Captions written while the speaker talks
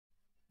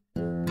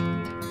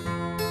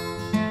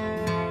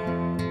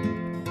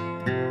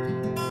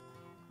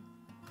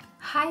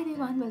Hi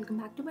everyone, welcome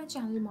back to my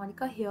channel.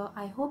 Monica here.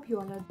 I hope you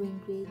all are doing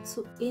great.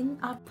 So in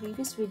our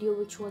previous video,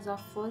 which was our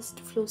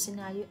first flow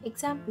scenario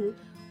example,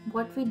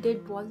 what we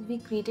did was we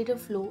created a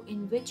flow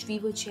in which we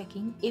were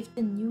checking if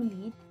the new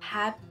lead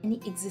have any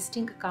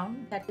existing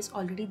account that is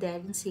already there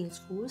in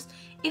Salesforce.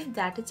 If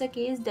that is the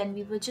case, then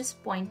we were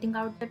just pointing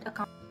out that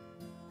account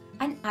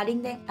and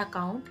adding that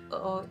account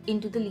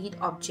into the lead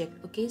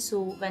object. Okay,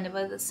 so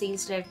whenever the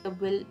sales director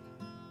will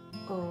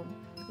uh,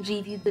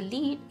 review the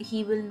lead,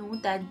 he will know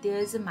that there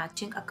is a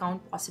matching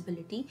account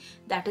possibility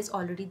that is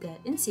already there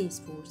in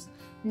Salesforce.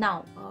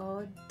 Now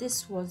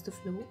this was the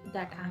flow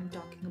that I am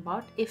talking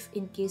about. If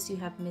in case you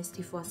have missed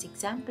the first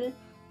example,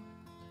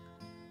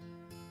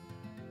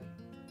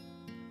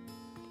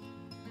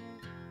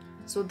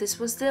 so this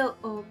was the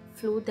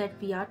flow that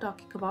we are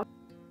talking about.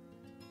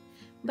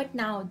 But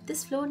now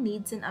this flow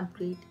needs an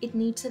upgrade. It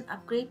needs an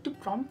upgrade to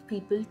prompt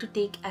people to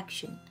take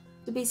action.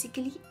 So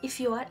basically, if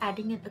you are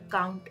adding an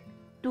account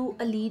to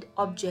a lead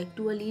object,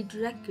 to a lead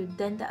record,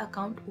 then the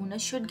account owner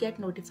should get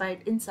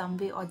notified in some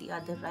way or the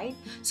other, right?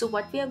 So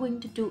what we are going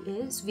to do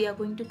is we are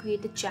going to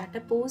create a chatter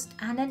post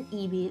and an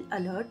email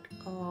alert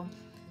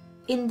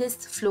in this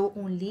flow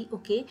only.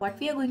 Okay, what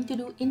we are going to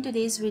do in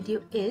today's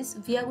video is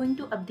we are going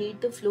to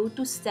update the flow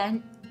to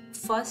send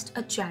first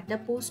a chatter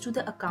post to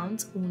the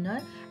account's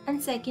owner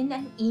and second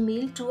an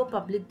email to a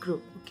public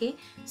group. Okay,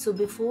 so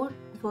before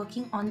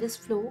working on this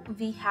flow,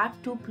 we have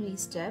two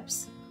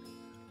pre-steps.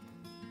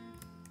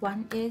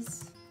 One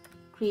is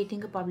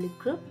creating a public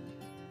group.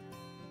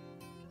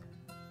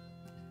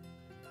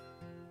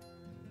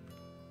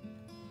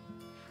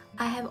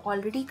 I have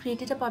already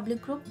created a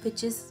public group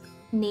which is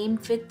named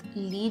with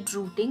lead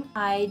routing.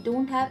 I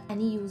don't have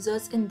any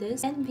users in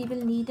this, and we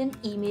will need an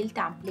email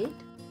template.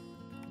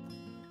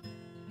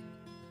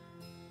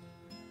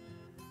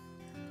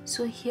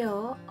 So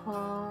here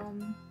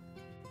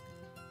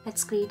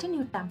let's create a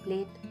new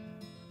template.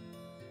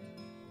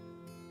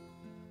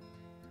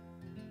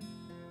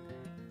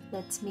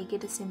 Let's make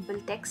it a simple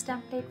text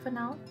template for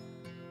now.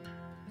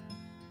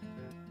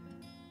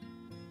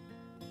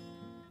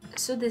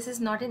 So this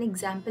is not an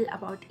example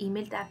about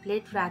email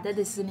template, rather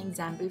this is an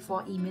example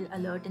for email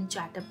alert and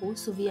chatter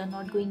post. So we are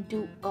not going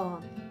to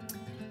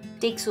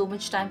take so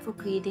much time for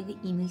creating the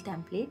email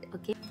template.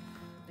 Okay,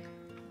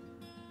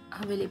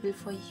 available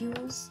for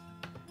use.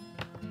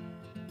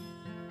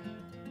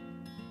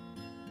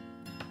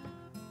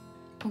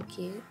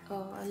 Okay,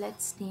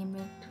 let's name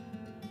it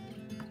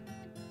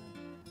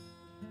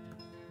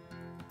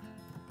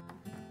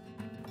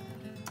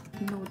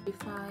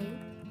notify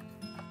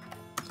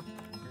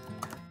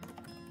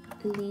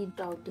lead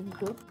routing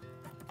group.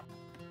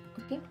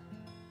 Okay,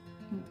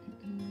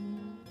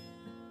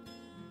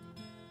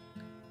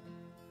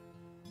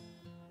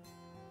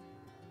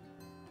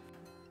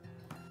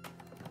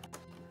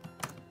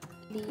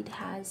 lead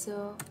has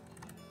a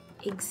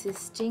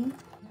existing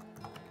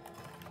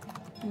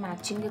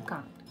matching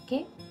account.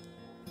 Okay,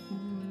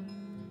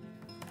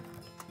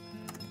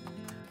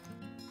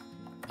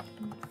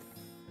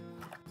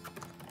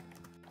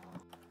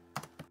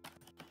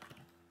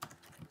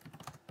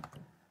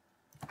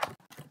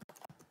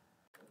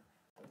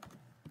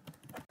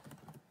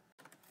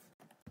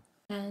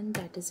 and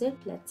that is it.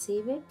 Let's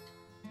save it.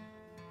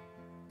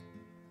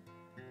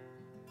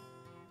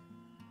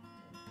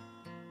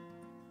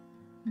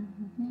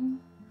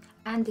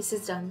 And this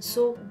is done.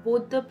 So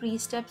both the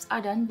pre-steps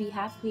are done. We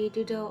have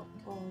created a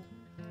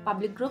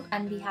public group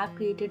and we have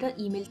created an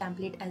email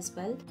template as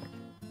well.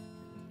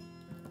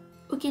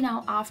 Okay,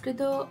 now after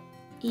the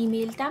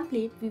email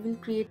template, we will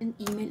create an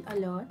email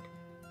alert.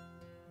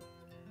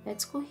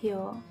 Let's go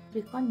here,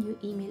 click on new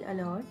email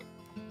alert,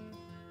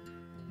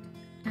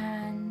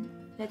 and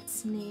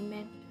let's name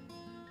it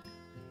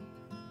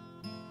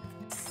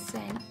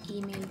send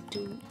email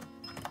to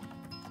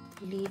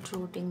lead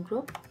routing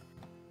group,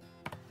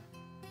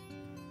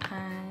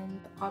 and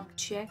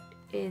object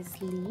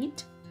is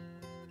lead.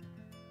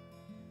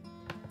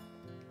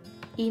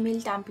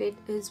 Email template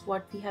is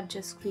what we have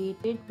just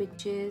created,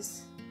 which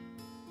is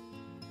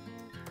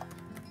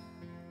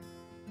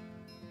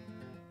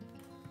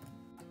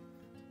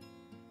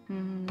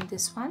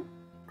this one,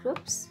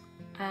 groups,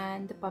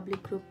 and the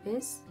public group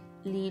is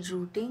lead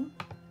routing.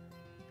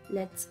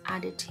 Let's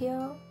add it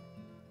here.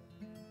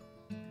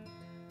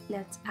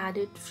 Let's add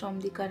it from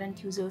the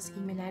current user's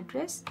email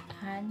address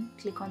and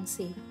click on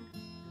save.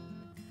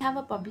 We have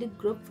a public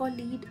group for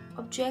lead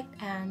object,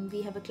 and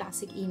we have a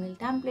classic email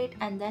template,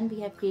 and then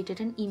we have created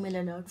an email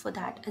alert for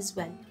that as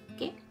well.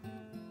 Okay,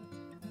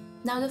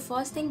 now the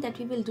first thing that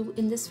we will do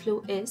in this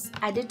flow is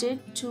edit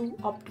it to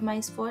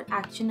optimize for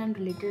action and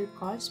related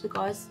records,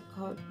 because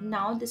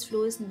now this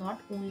flow is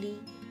not only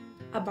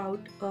about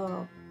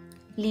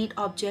lead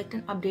object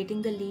and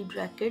updating the lead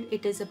record,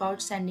 it is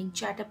about sending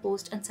chatter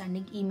post and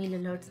sending email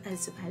alerts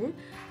as well.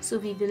 So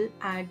we will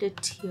add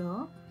it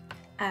here,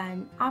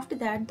 and after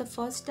that the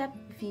first step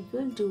we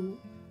will do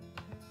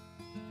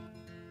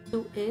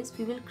is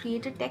we will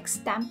create a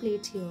text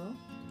template here.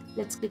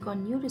 Let's click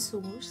on new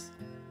resource,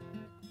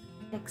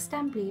 text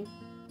template.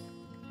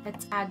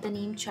 Let's add the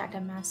name chatter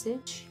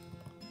message.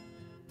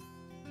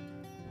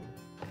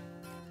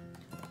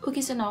 Okay,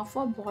 so now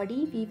for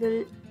body, we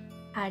will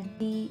add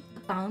the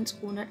accounts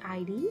owner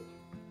ID.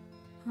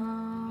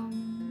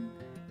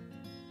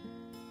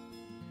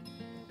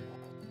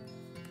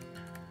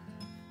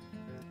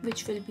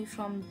 Which will be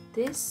from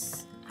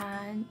this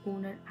and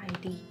owner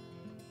ID.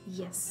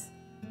 Yes.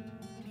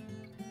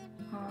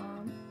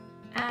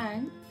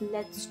 And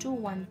let's do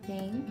one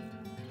thing,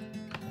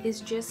 is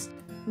just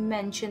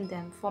mention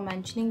them. For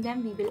mentioning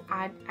them, we will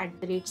add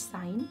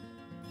 @sign,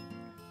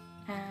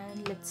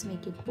 and let's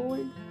make it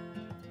bold,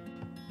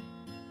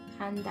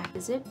 and that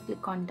is it.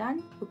 Click on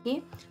done.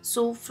 Okay,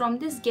 so from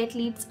this get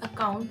leads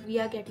account, we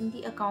are getting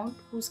the account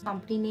whose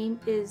company name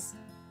is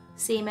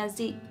same as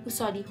the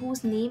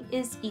whose name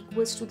is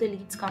equals to the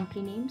leads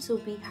company name. So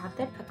we have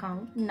that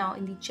account. Now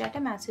in the chatter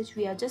message,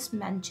 we are just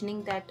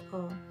mentioning that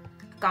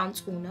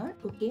accounts owner.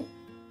 Okay,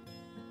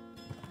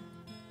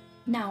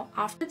 now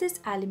after this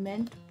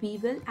element, we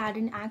will add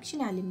an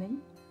action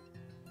element.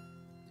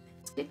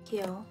 Let's click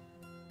here,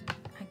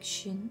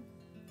 action,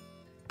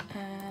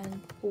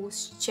 and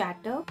post to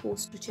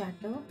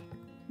chatter.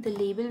 The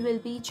label will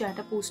be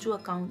chatter post to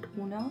account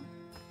owner.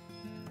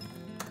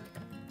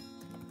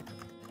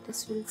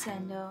 This will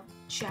send a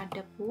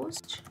chatter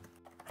post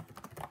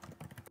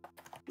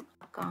to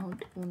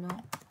account owner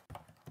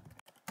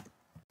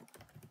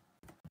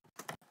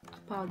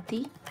about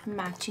the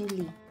matching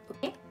lead.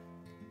 Okay,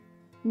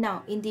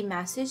 now in the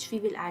message, we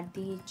will add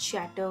the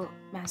chatter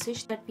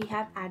message that we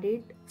have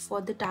added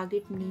for the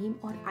target name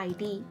or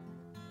ID.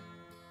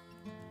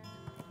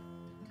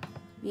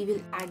 We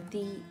will add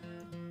the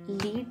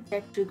lead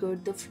that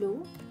triggered the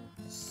flow.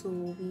 So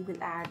we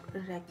will add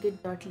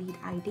record.lead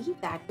ID.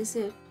 That is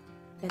it.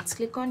 Let's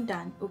click on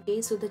done.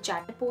 Okay, so the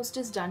chatter post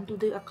is done to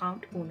the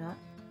account owner.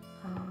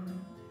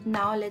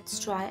 Now let's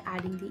try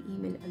adding the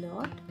email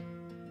alert.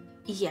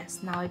 Yes,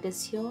 now it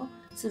is here.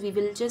 So we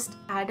will just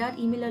add our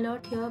email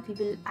alert here. We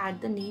will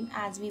add the name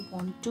as we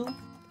want to,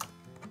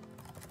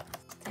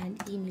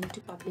 and email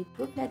to public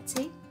group, let's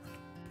say.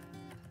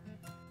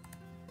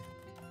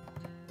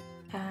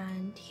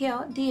 And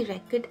here the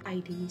record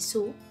ID.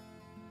 So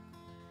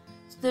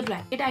the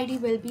record ID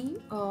will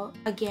be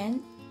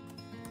again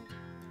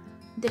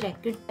the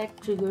record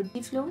that triggered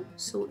the flow.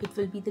 So it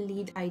will be the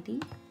lead ID,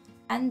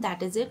 and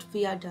that is it.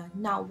 We are done.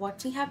 Now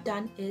what we have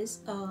done is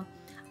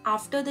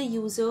after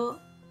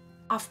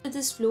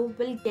this flow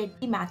will get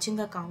the matching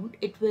account,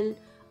 it will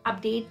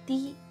update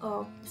the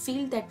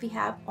field that we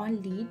have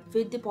on lead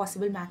with the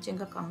possible matching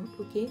account.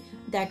 Okay,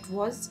 that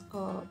was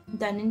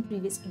done in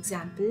previous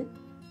example.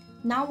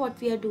 Now what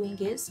we are doing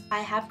is, I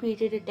have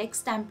created a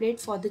text template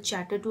for the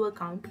chatter to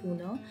account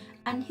owner,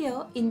 and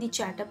here in the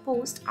chatter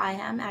post, I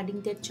am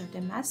adding that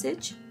chatter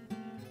message,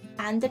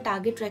 and the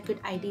target record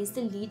ID is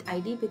the lead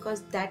ID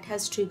because that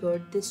has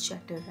triggered this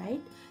chatter,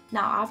 right?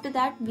 Now after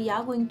that, we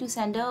are going to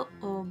send a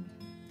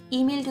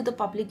email to the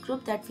public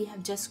group that we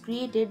have just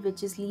created,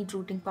 which is lead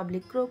routing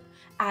public group,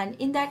 and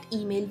in that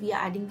email we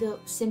are adding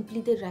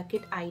simply the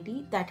record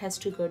ID that has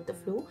triggered the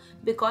flow,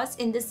 because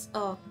in this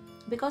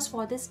because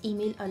for this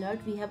email alert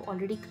we have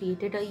already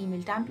created an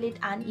email template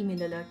and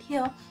email alert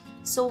here,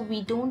 so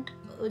we don't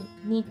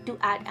need to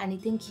add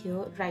anything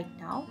here right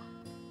now.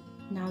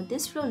 Now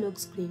this flow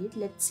looks great.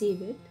 Let's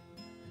save it.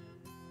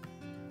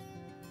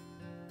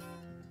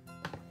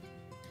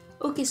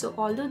 Okay, so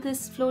although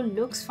this flow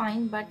looks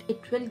fine, but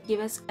it will give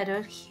us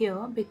error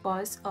here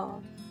because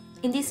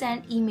in the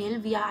send email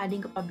we are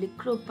adding a public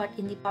group, but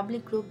in the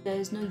public group there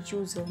is no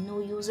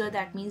user.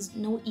 That means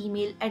no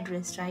email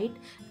address, right?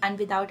 And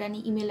without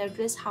any email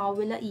address, how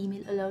will an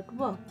email alert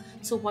work?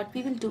 So what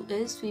we will do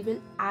is, we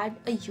will add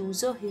a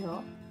user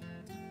here.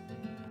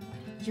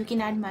 You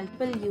can add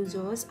multiple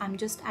users. I'm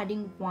just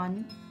adding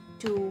one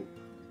to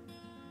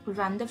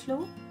run the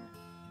flow.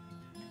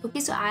 Okay,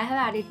 so I have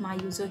added my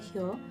user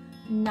here.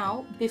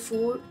 Now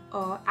before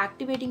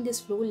activating this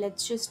flow,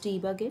 let's just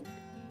debug it,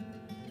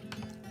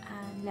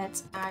 and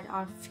let's add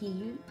our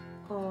field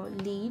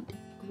lead,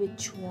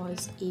 which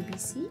was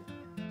ABC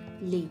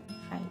lead,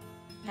 right?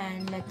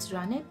 And let's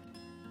run it.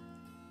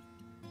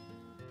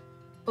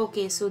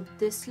 Okay, so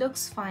this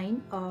looks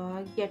fine.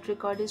 Get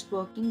record is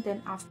working.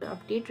 Then after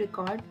update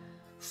record,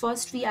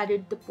 first we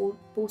added the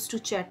post to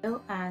chatter,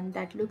 and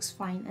that looks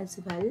fine as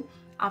well.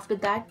 After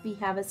that, we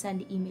have a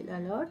send email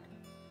alert,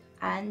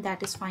 and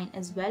that is fine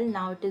as well.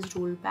 Now it is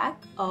rollback.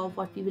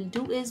 What we will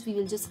do is, we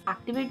will just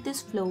activate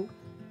this flow,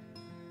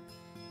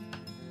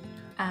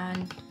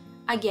 and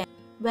again,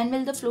 when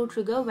will the flow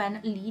trigger? When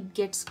a lead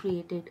gets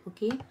created.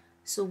 Okay,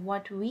 so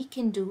what we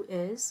can do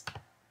is,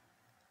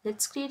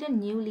 let's create a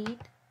new lead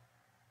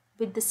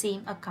with the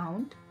same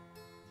account.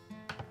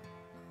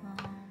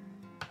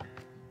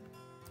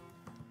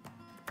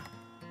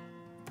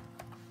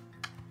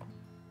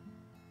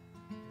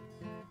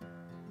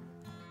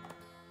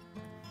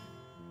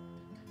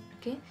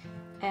 Okay,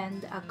 and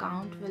the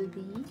account will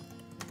be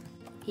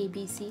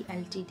ABC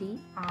Ltd.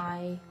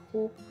 I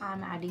hope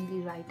I'm adding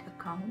the right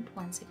account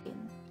once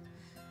again.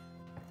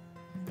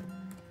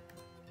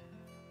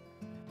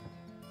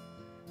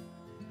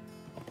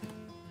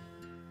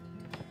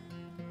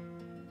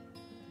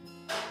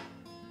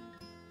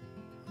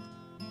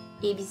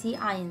 ABC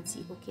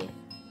INC. Okay,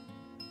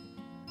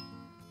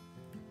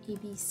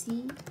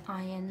 ABC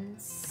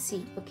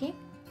INC. Okay,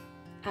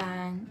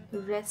 and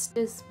rest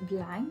is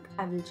blank.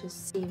 I will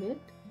just save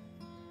it.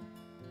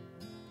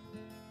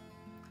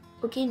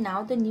 Okay,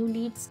 now the new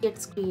leads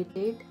gets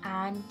created,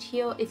 and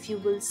here if you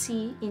will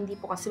see in the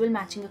possible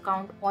matching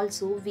account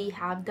also we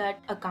have that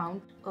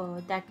account,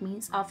 that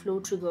means our flow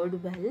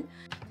triggered well.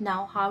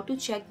 Now how to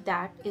check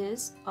that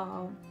is,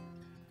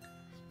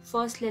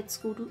 first let's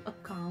go to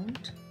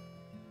account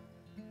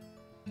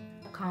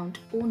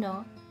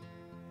owner,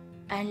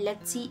 and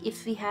let's see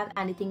if we have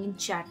anything in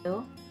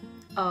chatter.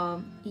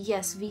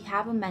 Yes, we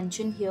have a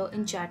mention here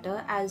in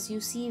chatter. As you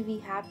see, we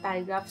have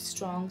paragraph,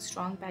 strong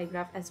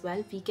paragraph as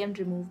well. We can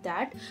remove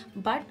that,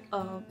 but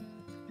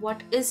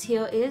what is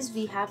here is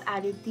we have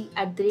added the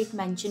 @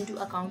 mention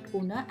to account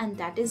owner, and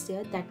that is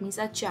there. That means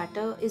our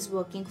chatter is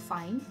working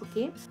fine.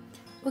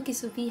 Okay,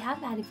 so we have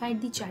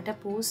verified the chatter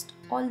post,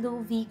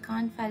 although we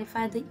can't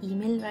verify the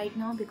email right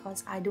now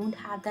because I don't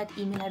have that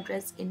email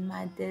address in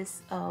my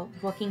this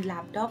working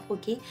laptop.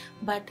 Okay,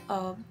 but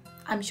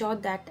I'm sure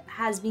that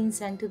has been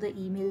sent to the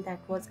email that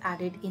was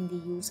added in the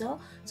user.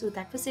 So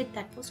that was it.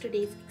 That was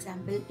today's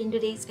example. In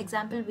today's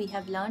example, we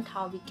have learned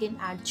how we can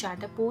add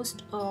chatter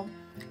post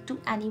to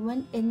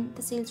anyone in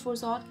the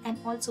Salesforce org, and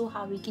also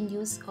how we can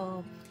use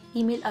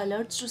email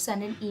alerts to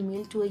send an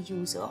email to a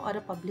user or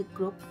a public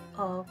group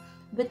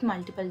with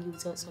multiple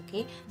users.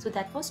 Okay, so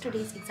that was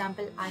today's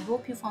example. I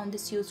hope you found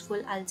this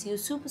useful. I'll see you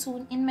super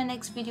soon in my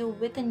next video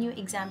with a new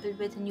example,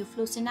 with a new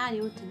flow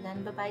scenario. Till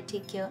then, bye bye,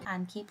 take care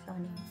and keep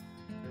learning.